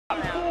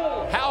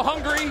how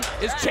hungry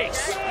is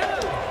Chase?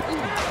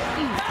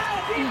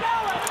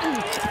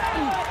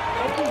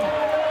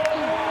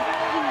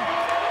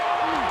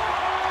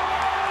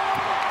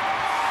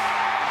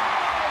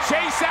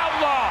 Chase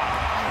Outlaw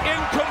in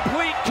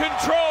complete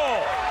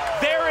control.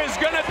 There is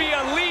going to be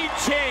a lead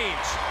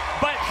change,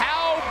 but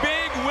how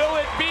big will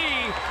it be,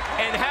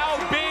 and how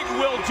big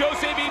will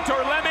Jose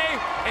Vitorleme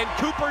and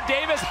Cooper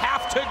Davis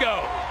have to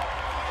go?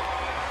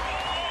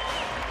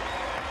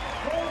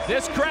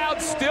 This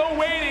crowd's still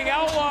waiting.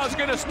 Outlaw is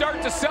going to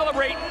start to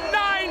celebrate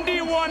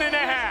 91 and a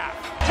half.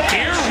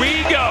 Here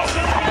we go.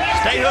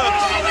 Stay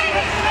hooked.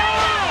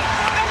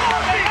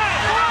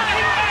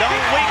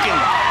 Don't weaken.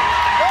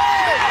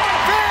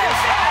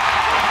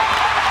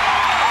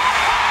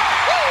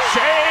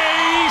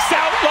 Chase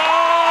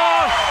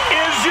Outlaw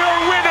is your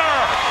winner.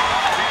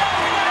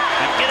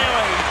 Get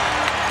away.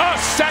 A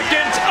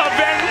second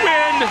event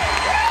win.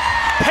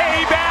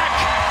 Payback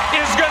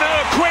is going to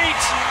equate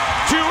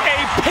to a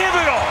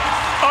pivotal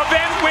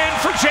event win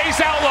for Chase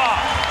Outlaw.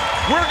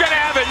 We're going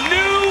to have a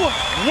new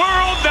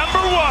world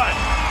 #1.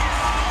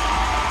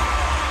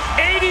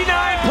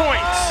 89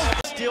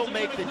 points. Still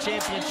make the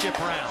championship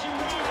round.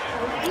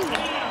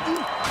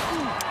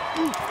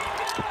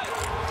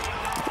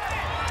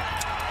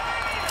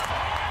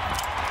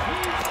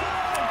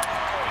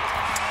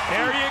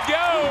 There you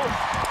go.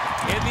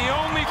 And the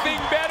only thing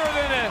better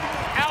than an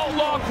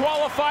Outlaw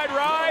qualified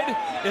ride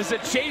is a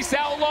Chase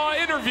Outlaw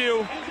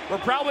interview. We're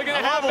probably going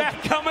to have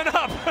that coming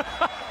up.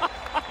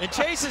 And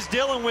Chase is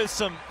dealing with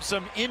some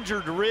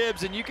injured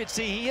ribs, and you can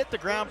see he hit the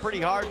ground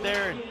pretty hard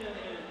there. And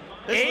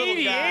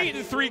 88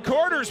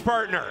 3/4,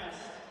 partner.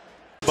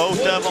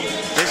 Both of them.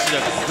 This is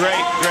a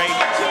great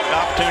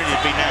opportunity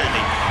to be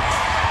 90.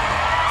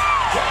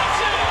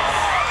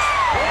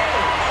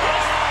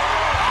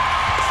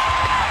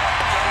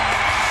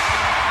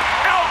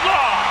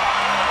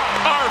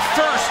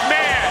 First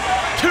man,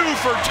 2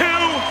 for 2.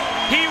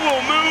 He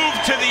will move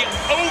to the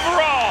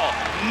overall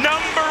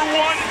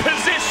 #1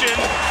 position.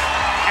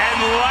 And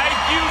like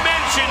you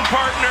mentioned,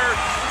 partner,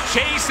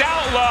 Chase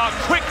Outlaw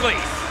quickly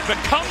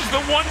becomes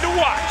the one to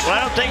watch. Well, I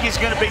don't think he's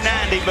going to be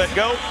 90, but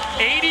go.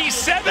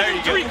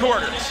 87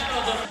 3/4.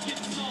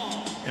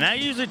 And I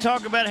usually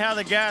talk about how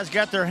the guys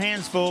got their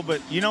hands full, but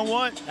you know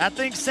what? I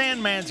think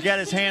Sandman's got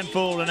his hand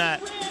full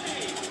tonight.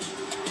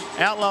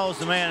 Outlaw's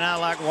the man, and I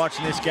like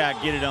watching this guy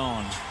get it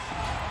on.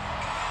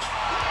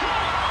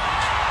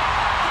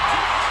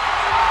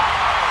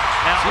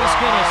 Just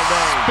going to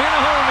spin a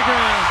hole in the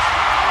ground.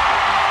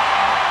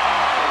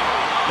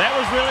 That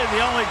was really the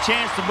only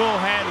chance the bull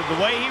had.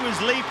 The way he was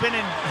leaping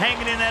and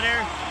hanging in that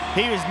air,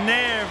 he was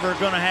never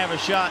going to have a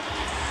shot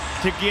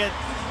to get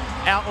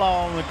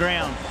Outlaw on the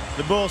ground.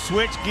 The bull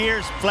switched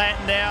gears,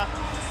 flattened out.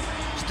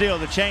 Still,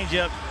 the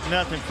changeup,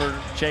 nothing for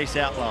Chase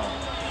Outlaw.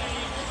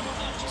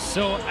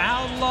 So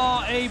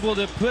Outlaw able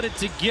to put it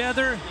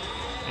together.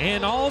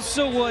 And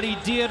also what he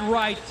did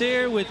right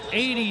there with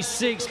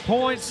 86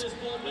 points.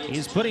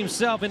 He's put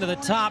himself into the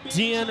top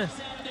 10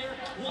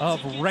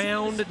 of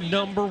round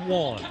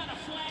 #1.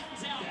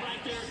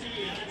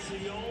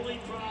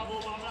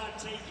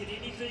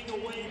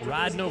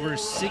 Riding over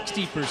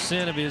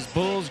 60% of his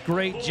bulls.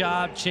 Great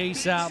job,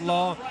 Chase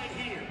Outlaw,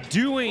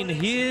 doing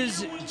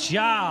his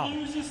job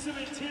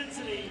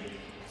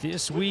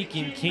this week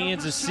in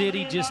Kansas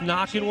City. Just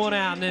knocking one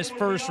out in this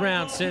first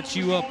round sets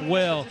you up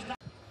well.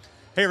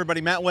 Hey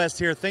everybody, Matt West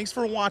here. Thanks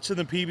for watching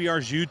the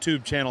PBR's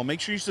YouTube channel. Make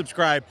sure you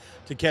subscribe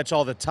to catch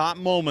all the top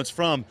moments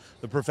from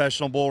the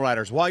professional bull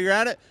riders. While you're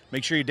at it,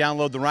 make sure you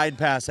download the Ride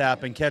Pass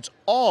app and catch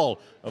all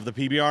of the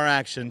PBR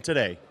action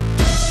today.